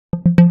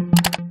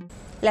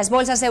Las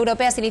bolsas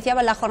europeas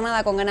iniciaban la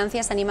jornada con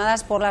ganancias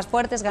animadas por las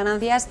fuertes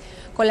ganancias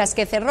con las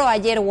que cerró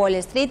ayer Wall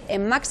Street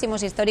en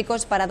máximos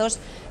históricos para dos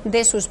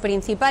de sus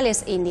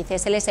principales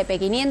índices, el S&P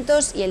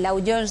 500 y el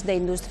Dow Jones de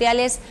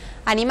Industriales,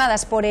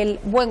 animadas por el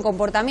buen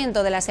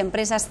comportamiento de las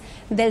empresas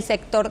del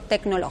sector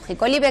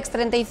tecnológico. El Ibex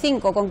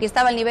 35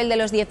 conquistaba el nivel de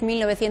los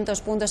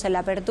 10.900 puntos en la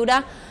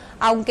apertura,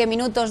 aunque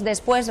minutos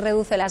después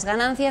reduce las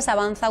ganancias,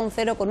 avanza un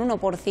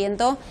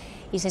 0,1%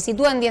 y se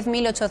sitúa en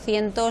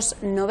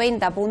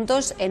 10.890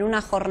 puntos en una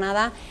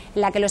jornada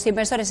en la que los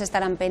inversores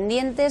estarán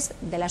pendientes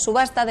de la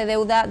subasta de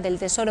deuda del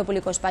Tesoro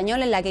Público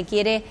Español, en la que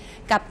quiere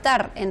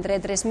captar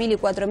entre 3.000 y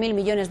 4.000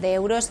 millones de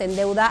euros en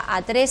deuda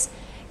a 3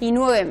 y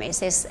 9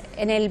 meses.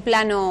 En el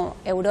plano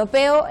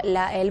europeo,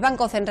 el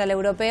Banco Central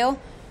Europeo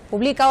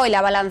publica hoy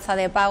la balanza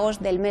de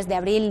pagos del mes de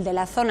abril de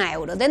la zona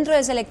euro. Dentro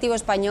del selectivo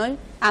español,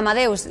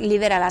 Amadeus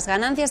lidera las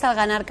ganancias al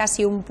ganar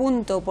casi un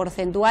punto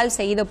porcentual,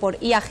 seguido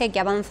por IAG, que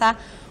avanza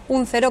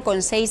un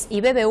 0,6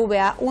 y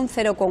BBVA un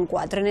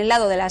 0,4. En el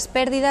lado de las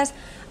pérdidas,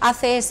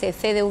 ACS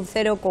cede un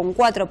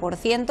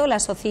 0,4%, la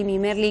Socimi,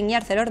 Merlin y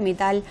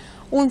ArcelorMittal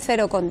un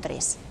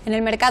 0,3. En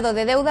el mercado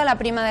de deuda, la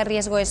prima de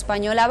riesgo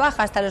española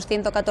baja hasta los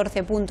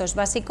 114 puntos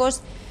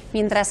básicos,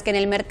 mientras que en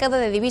el mercado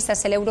de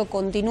divisas el euro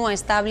continúa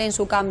estable en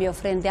su cambio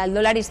frente al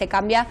dólar y se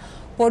cambia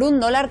por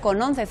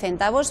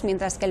 $1,11,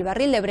 mientras que el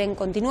barril de Brent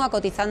continúa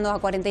cotizando a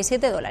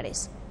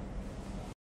 $47.